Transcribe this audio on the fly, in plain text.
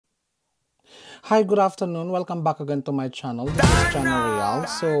Hi, good afternoon. Welcome back again to my channel. This is Channel Real.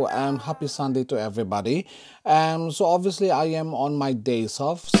 So, happy Sunday to everybody. So obviously I am on my days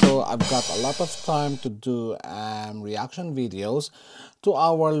off, so I've got a lot of time to do reaction videos to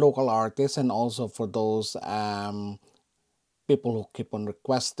our local artists, and also for those people who keep on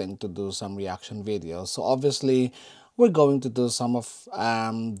requesting to do some reaction videos. So obviously we're going to do some of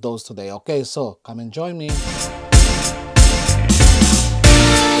those today. Okay, so come and join me.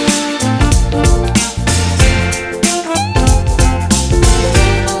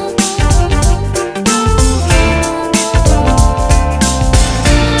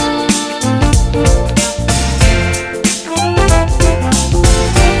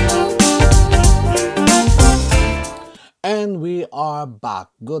 And we are back.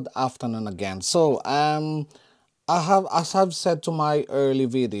 Good afternoon again. So as I've said to my early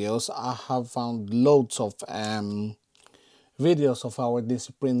videos, I have found loads of videos of our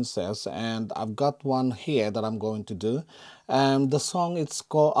Disney princess, and I've got one here that I'm going to do. The song is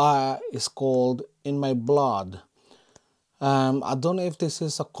called "In My Blood." I don't know if this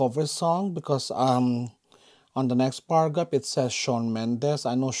is a cover song because on the next paragraph it says Shawn Mendes.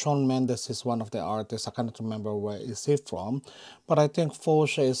 I know Shawn Mendes is one of the artists. I cannot remember where is he from, but I think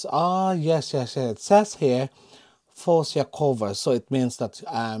FAOUZIA is yes. It says here FAOUZIA cover, so it means that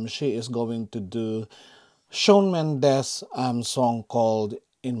she is going to do Shawn Mendes song called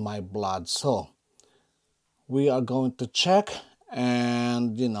 "In My Blood." So we are going to check,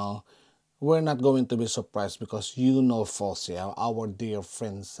 and we're not going to be surprised because FAOUZIA, our dear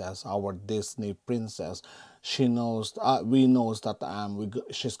princess, our Disney princess. She knows, we knows that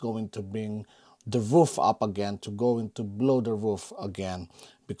she's going to bring the roof up again, to going to blow the roof again,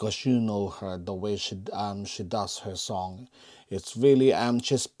 because you know her, the way she does her song. It's really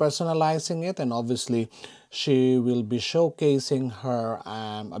she's personalizing it, and obviously she will be showcasing her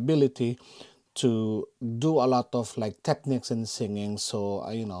ability to do a lot of like techniques in singing. So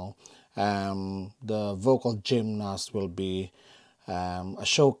the vocal gymnast will be a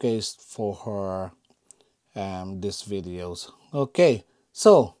showcase for her these videos. Okay,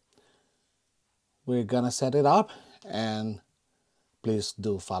 so we're gonna set it up, and please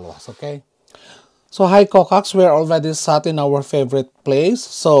do follow us. Okay, so hi Cocax, we're already sat in our favorite place.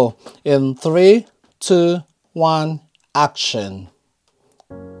 So in 3, 2, 1, action.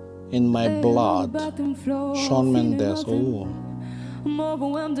 In My Blood, Shawn Mendes. Oh,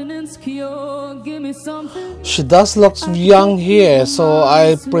 she does look young here, so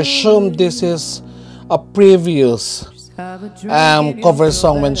I presume this is a previous cover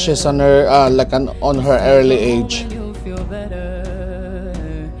song when she's on her on her early age.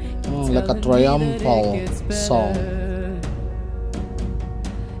 Like a triumphal song.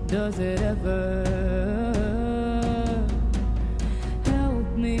 Does it ever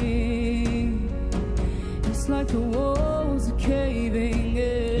help me? It's like the walls are caving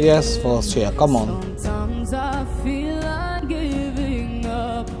in. Yes, FAOUZIA, come on. Sometimes I feel like giving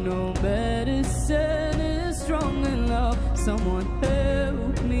up. No medicine is strong enough. Someone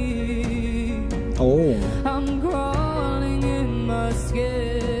help me. Oh. I'm crawling in my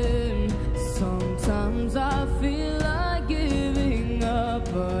skin. Sometimes I feel like giving up,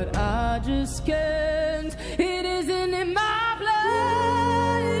 but I just can't. It isn't in my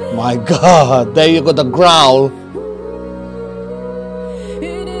blood. My God, there you go, the growl.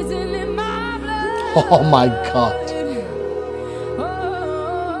 It isn't in my blood. Oh my God.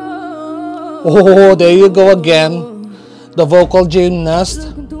 Oh, there you go again, the vocal gymnast.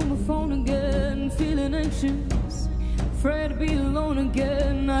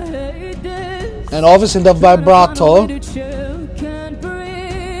 And obviously the vibrato.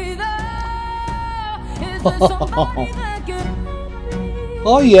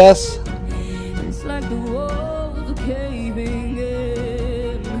 Oh yes. It's like the walls are caving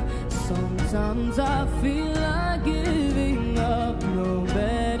in. Sometimes I feel like giving up. No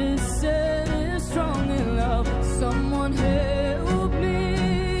medicine is strong enough. Someone help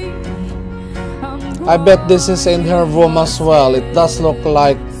me. I bet this is in her room as well. It does look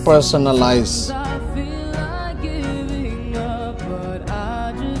like personalized.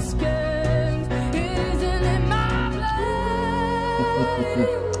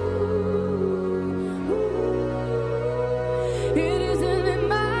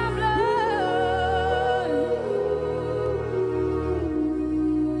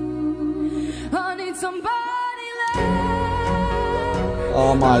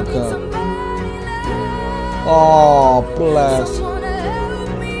 Oh my God. Oh, bless. Oh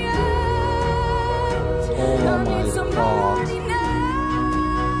my God.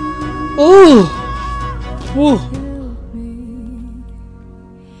 Ooh. Ooh.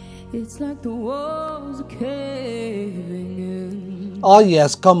 It's like the walls are caving in. Oh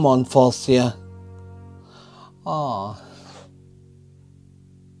yes, come on, Fausia. Oh,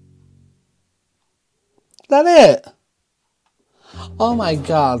 that it? Oh my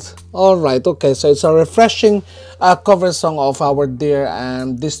God. All right. Okay. So it's a refreshing cover song of our dear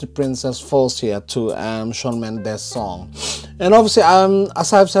Disney Princess Faucia to Shawn Mendes song. And obviously,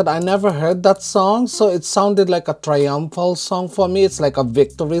 as I've said, I never heard that song. So it sounded like a triumphal song for me. It's like a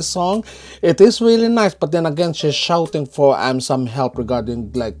victory song. It is really nice. But then again, she's shouting for some help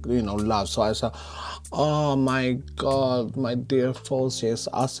regarding like, love. So I said, oh my God, my dear Foles is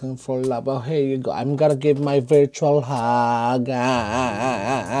asking for love. Oh, here you go. I'm gonna give my virtual hug.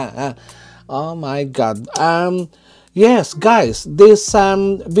 Oh my God. Yes, guys, this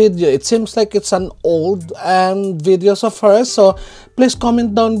video, it seems like it's an old videos of hers. So please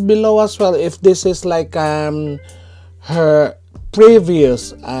comment down below as well if this is like her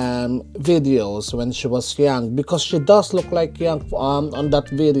previous videos when she was young, because she does look like young on that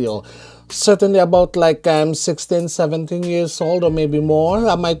video, certainly about like 16 17 years old, or maybe more.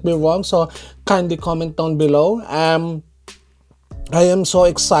 I might be wrong, so kindly comment down below. I am so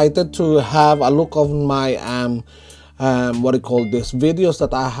excited to have a look of my what do you call this, videos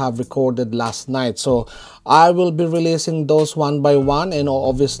that I have recorded last night. So I will be releasing those one by one, and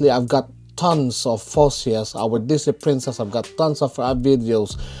obviously I've got tons of Faucias, our Disney princess. I've got tons of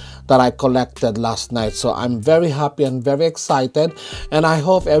videos that I collected last night. So I'm very happy and very excited, and I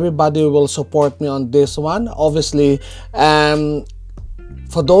hope everybody will support me on this one. Obviously,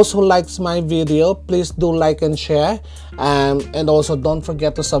 for those who likes my video, please do like and share, and also don't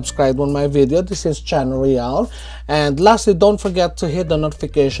forget to subscribe on my video. This is Channel Real, and lastly, don't forget to hit the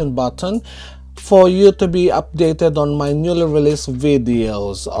notification button for you to be updated on my newly released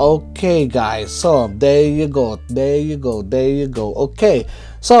videos. Okay guys, so there you go, there you go, there you go. Okay,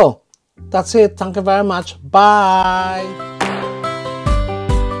 so that's it. Thank you very much. Bye.